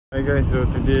Hi guys, so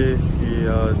today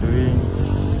we are doing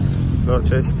load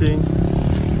testing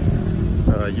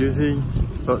using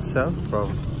load cell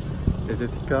from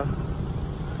Exotica.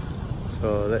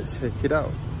 So let's check it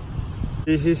out.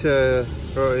 This is a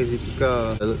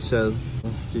Exotica load cell.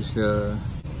 This is the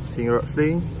single rod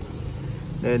sling.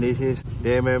 Then this is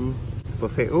DMM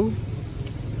Perfecto.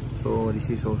 So this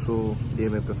is also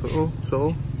DMM Perfecto.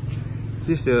 So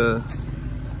this is the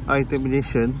eye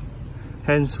termination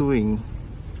hand swing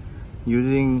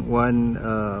using 1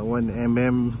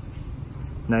 mm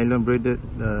nylon braided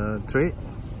thread,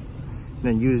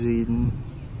 then using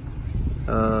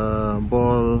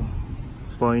ball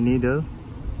point needle.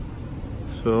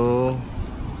 So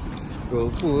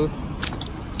go full,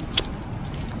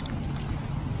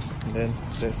 and then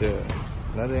there's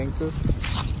another anchor.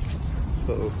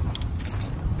 So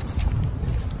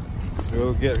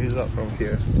we'll get result from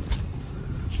here.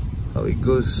 How it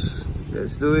goes,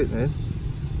 let's do it, man.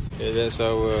 Okay, that's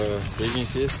our rigging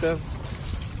system.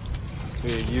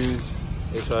 We use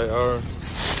SIR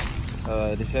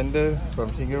descender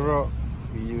from Single Rock.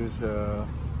 We use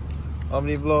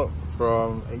Omni block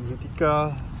from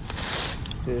Exotica.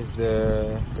 This is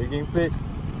the rigging plate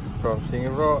from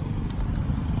Single Rock.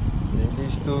 And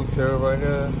these two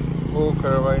carabiner, old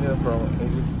carabiner from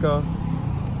Exotica.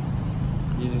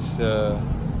 This is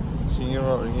Single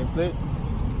Rock rigging plate.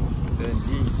 Then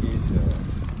this is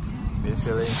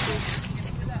basic anchor.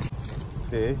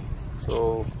 Okay,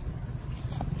 so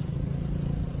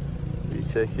we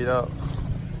check it out.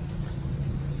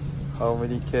 How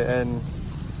many kN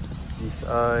this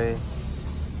eye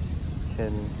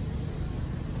can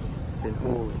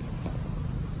hold.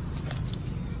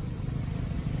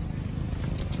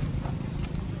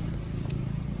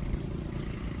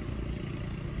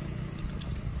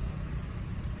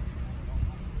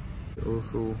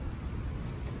 Also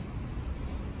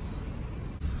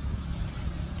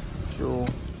show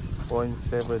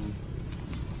 0.7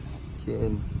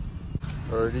 kN.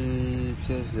 Already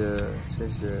change the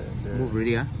move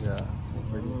already, huh? Yeah,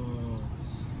 move already.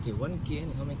 Okay, 1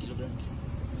 kN, how many kilograms?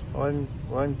 1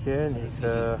 kN is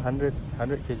 100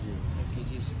 kg. kg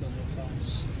is still very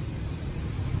fast.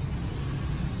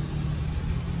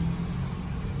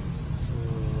 So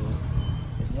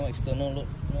there's no external load,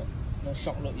 no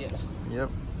shock load yet lah. Yep.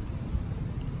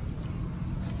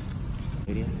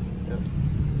 Ready? Yep.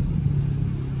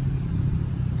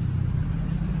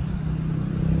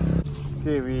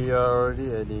 Okay, we are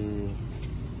already at the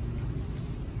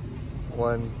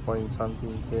 1 point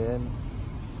something kN.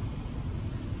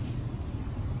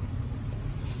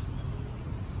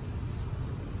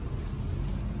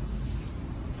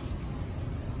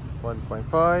 One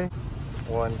 1.5,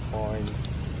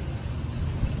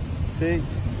 1.6,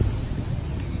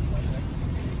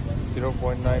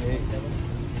 0.98.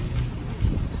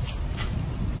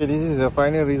 Okay, this is the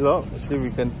final result. Actually,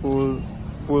 we can pull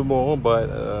more, but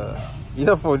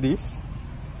enough for this.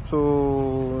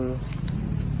 So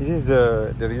this is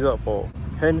the result for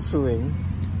hand swing.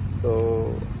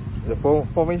 So the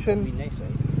formation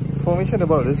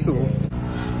about the swing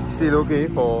still okay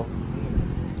for.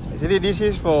 Actually, this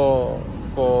is for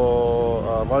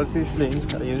multi sling.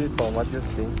 I use it for multi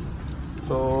sling.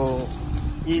 So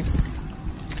if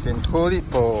you can hold it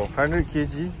for 100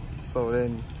 kg, so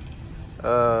then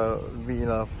will be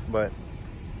enough. But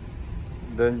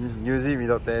don't use it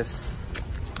without test.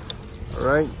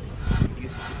 Alright.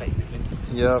 Use certified equipment.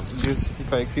 Yep, use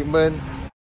certified equipment.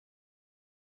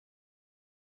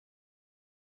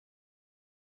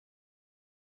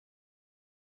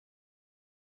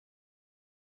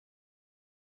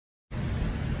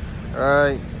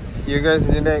 Alright, see you guys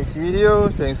in the next video.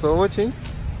 Thanks for watching.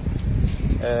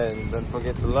 And don't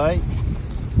forget to like,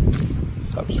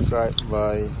 subscribe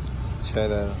my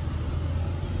channel.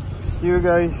 See you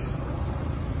guys.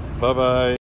 Bye bye.